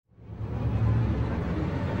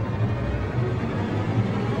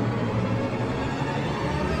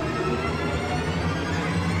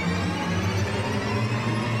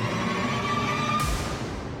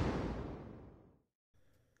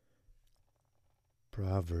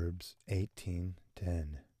Proverbs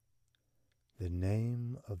 18:10. The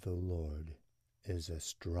name of the Lord is a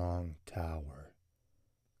strong tower.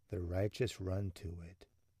 The righteous run to it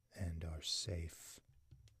and are safe.